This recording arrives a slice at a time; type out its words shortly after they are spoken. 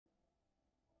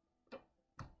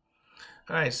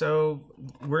All right, so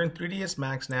we're in 3ds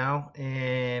Max now,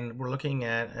 and we're looking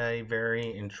at a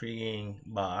very intriguing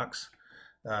box.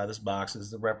 This box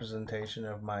is the representation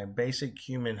of my basic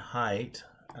human height.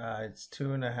 It's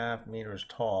 2.5 meters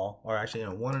tall, or actually,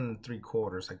 1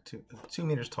 3/4, like 2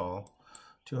 meters tall,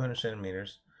 200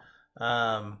 centimeters.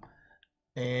 And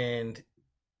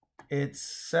it's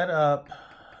set up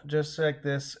just like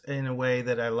this in a way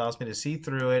that allows me to see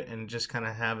through it and just kind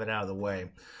of have it out of the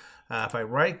way. If I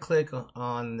right click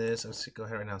on this, let's go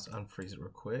ahead right now, let's unfreeze it real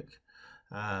quick.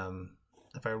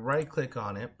 If I right click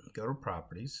on it, go to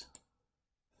properties,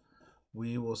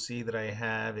 we will see that I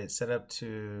have it set up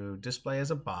to display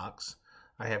as a box.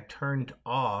 I have turned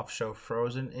off show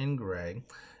frozen in gray.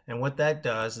 And what that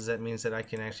does is that means that I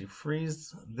can actually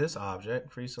freeze this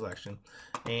object, freeze selection,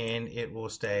 and it will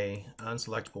stay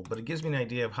unselectable. But it gives me an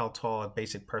idea of how tall a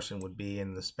basic person would be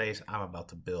in the space I'm about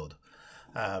to build.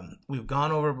 We've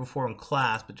gone over it before in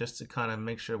class, but just to kind of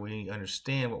make sure we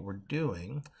understand what we're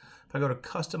doing, if I go to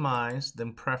customize,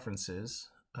 then preferences,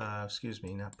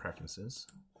 not preferences,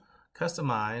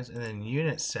 customize, and then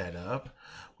unit setup,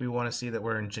 we want to see that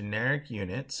we're in generic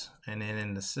units, and then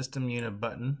in the system unit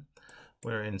button,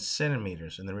 we're in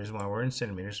centimeters. And the reason why we're in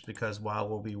centimeters is because while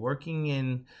we'll be working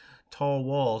in tall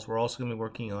walls, we're also going to be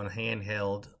working on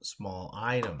handheld small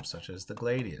items such as the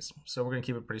gladius. So we're going to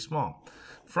keep it pretty small.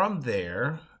 From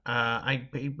there, I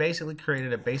basically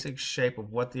created a basic shape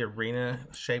of what the arena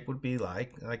shape would be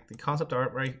like. Like the concept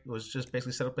art, right, was just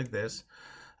basically set up like this.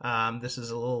 This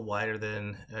is a little wider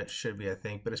than it should be, I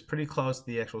think, but it's pretty close to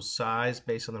the actual size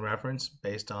based on the reference,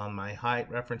 based on my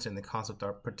height reference and the concept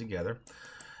art put together.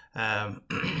 And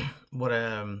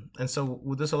so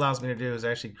what this allows me to do is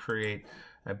actually create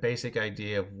a basic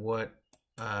idea of what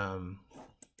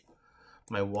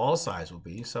my wall size will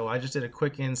be. So I just did a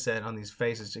quick inset on these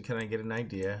faces to kind of get an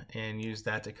idea and use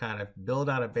that to kind of build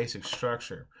out a basic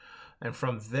structure. And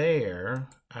from there,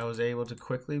 I was able to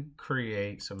quickly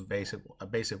create a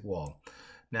basic wall.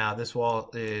 Now this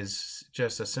wall is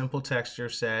just a simple texture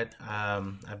set.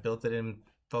 I built it in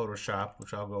Photoshop,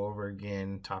 which I'll go over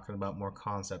again, talking about more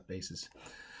concept basis.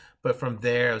 But from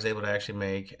there, I was able to actually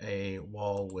make a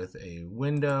wall with a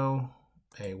window,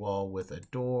 a wall with a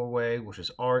doorway, which is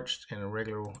arched, and a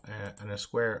regular and a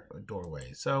square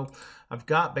doorway. So I've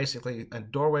got basically a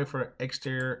doorway for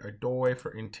exterior, a doorway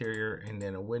for interior, and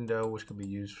then a window, which could be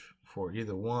used for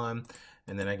either one.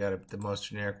 And then I got the most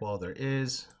generic wall there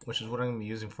is, which is what I'm going to be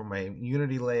using for my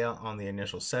Unity layout on the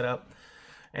initial setup.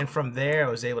 And from there, I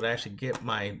was able to actually get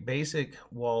my basic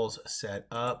walls set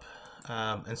up.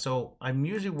 And so I'm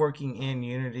usually working in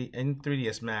Unity, in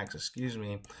 3ds Max,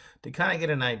 to kind of get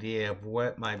an idea of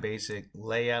what my basic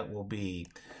layout will be.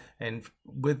 And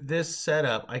with this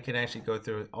setup, I can actually go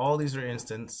through, all these are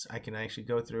instance, I can actually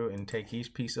go through and take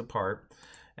each piece apart.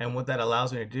 And what that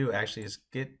allows me to do actually is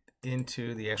get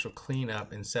into the actual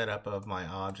cleanup and setup of my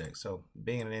object. So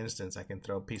being an instance, I can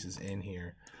throw pieces in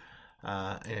here.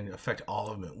 And affect all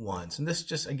of them at once. And this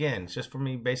just, again, it's just for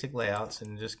me basic layouts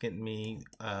and just getting me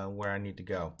where I need to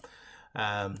go.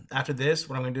 After this,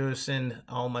 what I'm going to do is send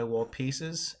all my wall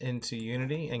pieces into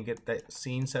Unity and get that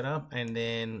scene set up. And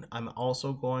then I'm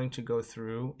also going to go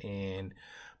through and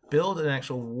build an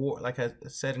actual wall. Like I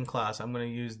said in class, I'm going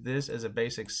to use this as a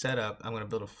basic setup. I'm going to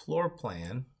build a floor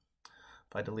plan.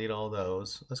 If I delete all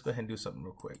those, let's go ahead and do something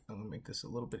real quick. I'm going to make this a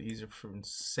little bit easier and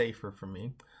safer for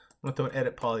me. I'm going to throw an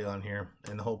edit poly on here,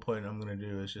 and the whole point I'm going to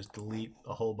do is just delete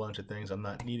a whole bunch of things I'm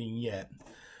not needing yet.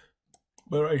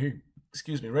 But right here,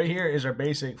 right here is our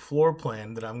basic floor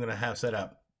plan that I'm going to have set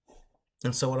up.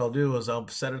 And so what I'll do is I'll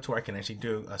set it to where I can actually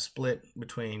do a split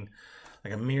between,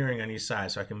 like a mirroring on each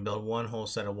side, so I can build one whole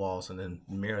set of walls and then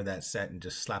mirror that set and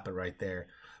just slap it right there.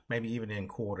 Maybe even in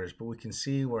quarters, but we can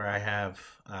see where I have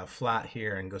flat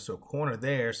here and goes to a corner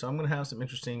there. So I'm going to have some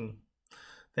interesting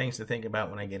things to think about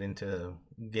when I get into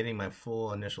getting my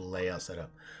full initial layout set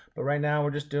up. But right now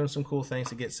we're just doing some cool things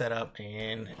to get set up,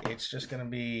 and it's just going to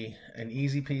be an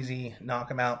easy peasy knock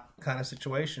 'em out kind of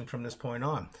situation from this point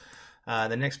on.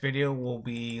 The next video we'll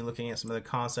be looking at some of the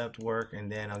concept work, and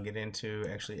then I'll get into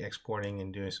actually exporting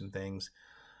and doing some things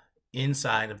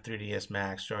inside of 3ds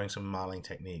Max, showing some modeling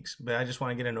techniques. But I just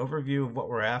want to get an overview of what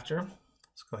we're after.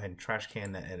 Let's go ahead and trash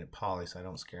can that edit poly so I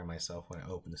don't scare myself when I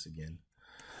open this again.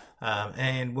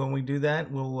 And when we do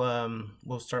that,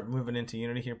 we'll start moving into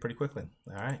Unity here pretty quickly.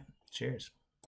 All right, cheers.